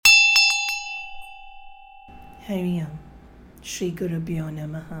Hari Om. Shri Gurubhyo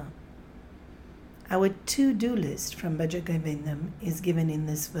Namaha. Our to-do list from Bhaja Govindam is given in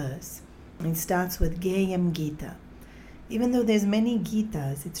this verse. It starts with Geyam Gita. Even though there's many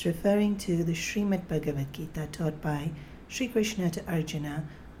Gitas, it's referring to the Srimad Bhagavad Gita taught by Sri Krishna to Arjuna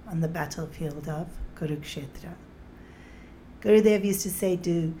on the battlefield of Kurukshetra. Gurudev used to say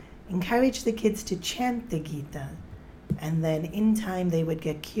to encourage the kids to chant the Gita, and then in time they would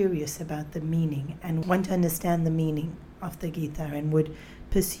get curious about the meaning and want to understand the meaning of the Gita and would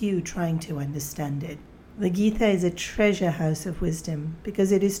pursue trying to understand it. The Gita is a treasure house of wisdom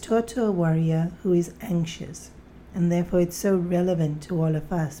because it is taught to a warrior who is anxious, and therefore it's so relevant to all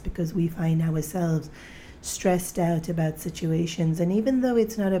of us because we find ourselves stressed out about situations, and even though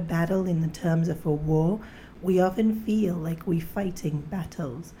it's not a battle in the terms of a war, we often feel like we're fighting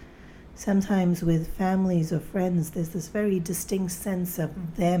battles. Sometimes with families or friends, there's this very distinct sense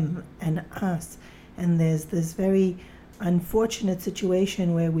of them and us, and there's this very unfortunate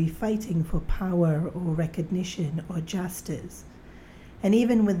situation where we're fighting for power or recognition or justice. And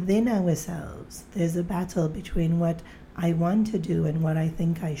even within ourselves, there's a battle between what I want to do and what I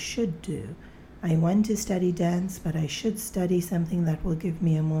think I should do. I want to study dance, but I should study something that will give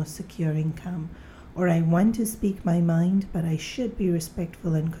me a more secure income. Or I want to speak my mind, but I should be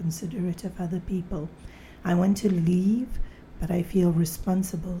respectful and considerate of other people. I want to leave, but I feel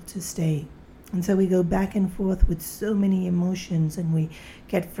responsible to stay. And so we go back and forth with so many emotions, and we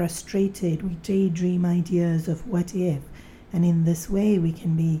get frustrated, we daydream ideas of what if, and in this way we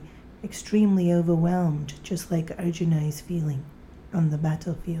can be extremely overwhelmed, just like Arjuna is feeling on the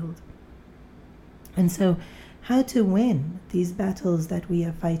battlefield. And so how to win these battles that we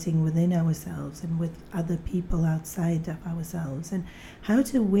are fighting within ourselves and with other people outside of ourselves, and how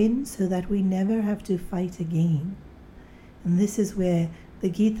to win so that we never have to fight again. And this is where the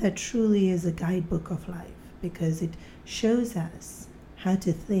Gita truly is a guidebook of life, because it shows us how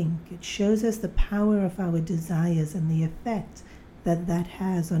to think. It shows us the power of our desires and the effect that that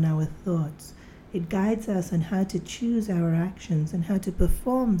has on our thoughts. It guides us on how to choose our actions and how to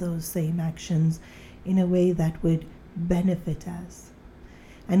perform those same actions in a way that would benefit us.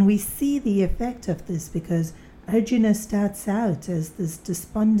 And we see the effect of this because Arjuna starts out as this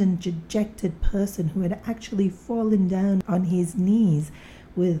despondent, dejected person who had actually fallen down on his knees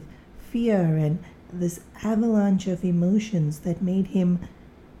with fear and this avalanche of emotions that made him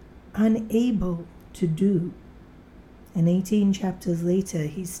unable to do. And 18 chapters later,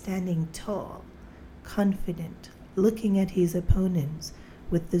 he's standing tall, confident, looking at his opponents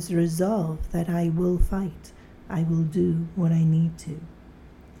with this resolve that I will fight, I will do what I need to.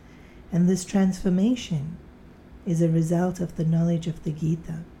 And this transformation is a result of the knowledge of the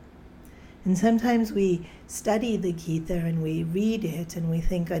Gita. And sometimes we study the Gita and we read it and we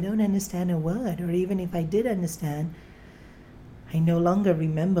think, I don't understand a word, or even if I did understand, I no longer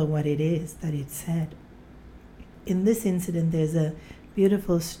remember what it is that it said. In this incident, there's a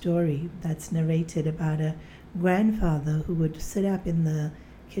beautiful story that's narrated about a grandfather who would sit up in the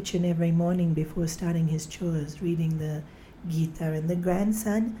kitchen every morning before starting his chores, reading the Gita, and the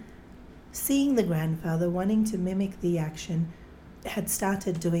grandson, seeing the grandfather wanting to mimic the action, had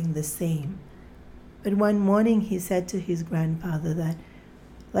started doing the same. But one morning he said to his grandfather that,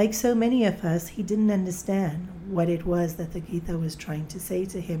 like so many of us, he didn't understand what it was that the Gita was trying to say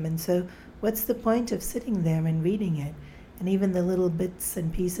to him, and so what's the point of sitting there and reading it? And even the little bits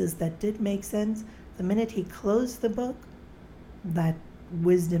and pieces that did make sense, the minute he closed the book, that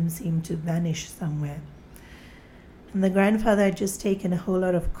wisdom seemed to vanish somewhere. And the grandfather had just taken a whole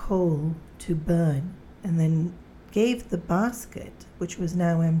lot of coal to burn, and then gave the basket, which was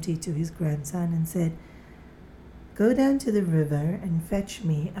now empty, to his grandson and said, go down to the river and fetch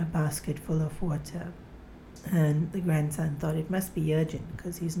me a basket full of water. And the grandson thought it must be urgent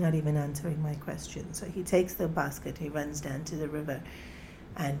because he's not even answering my question. So he takes the basket, he runs down to the river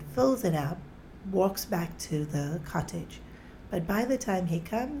and fills it up, walks back to the cottage. But by the time he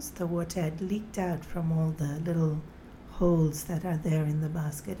comes, the water had leaked out from all the little holes that are there in the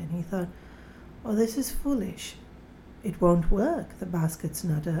basket. And he thought, oh, this is foolish. It won't work. The basket's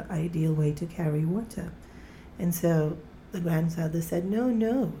not an ideal way to carry water. And so the grandfather said,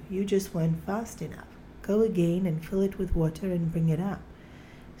 no, you just weren't fast enough. Go again and fill it with water and bring it up.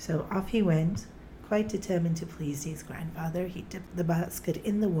 So off he went, quite determined to please his grandfather. He dipped the basket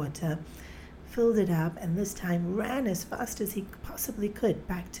in the water, filled it up, and this time ran as fast as he possibly could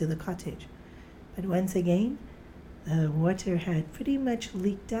back to the cottage. But once again, the water had pretty much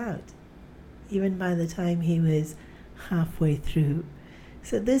leaked out, even by the time he was halfway through.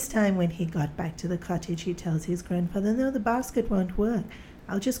 So this time when he got back to the cottage, he tells his grandfather, no, the basket won't work.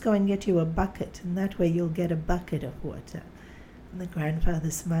 I'll just go and get you a bucket, and that way you'll get a bucket of water. And the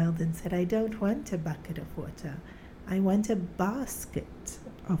grandfather smiled and said, I don't want a bucket of water. I want a basket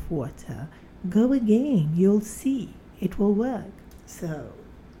of water. Go again, you'll see. It will work. So,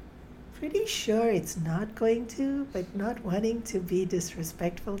 pretty sure it's not going to, but not wanting to be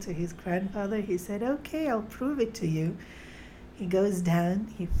disrespectful to his grandfather, he said, okay, I'll prove it to you. He goes down,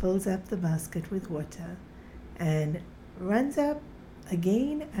 he fills up the basket with water, and runs up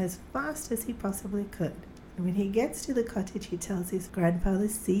again as fast as he possibly could. And when he gets to the cottage, he tells his grandfather,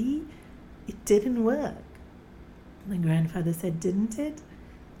 see, it didn't work. And the grandfather said, didn't it?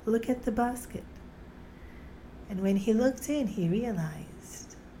 Look at the basket. And when he looked in, he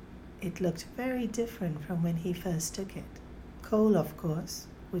realized it looked very different from when he first took it. Coal, of course,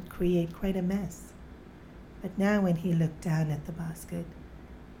 would create quite a mess. But now when he looked down at the basket,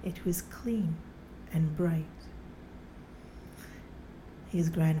 it was clean and bright. His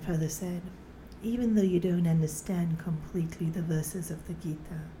grandfather said, even though you don't understand completely the verses of the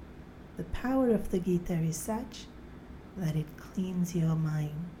Gita, the power of the Gita is such that it cleans your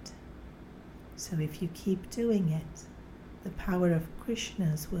mind. So if you keep doing it, the power of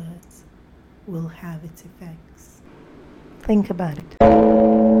Krishna's words will have its effects. Think about it.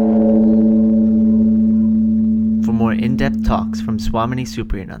 For more in-depth talks from Swamini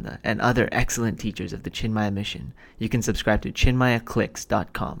Supriyananda and other excellent teachers of the Chinmaya mission, you can subscribe to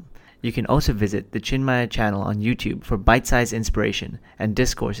chinmayaclicks.com. You can also visit the Chinmaya channel on YouTube for bite-sized inspiration and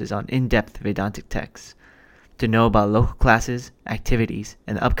discourses on in-depth Vedantic texts. To know about local classes, activities,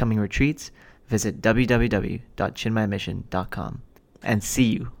 and upcoming retreats, visit www.chinmayamission.com. And see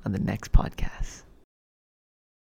you on the next podcast.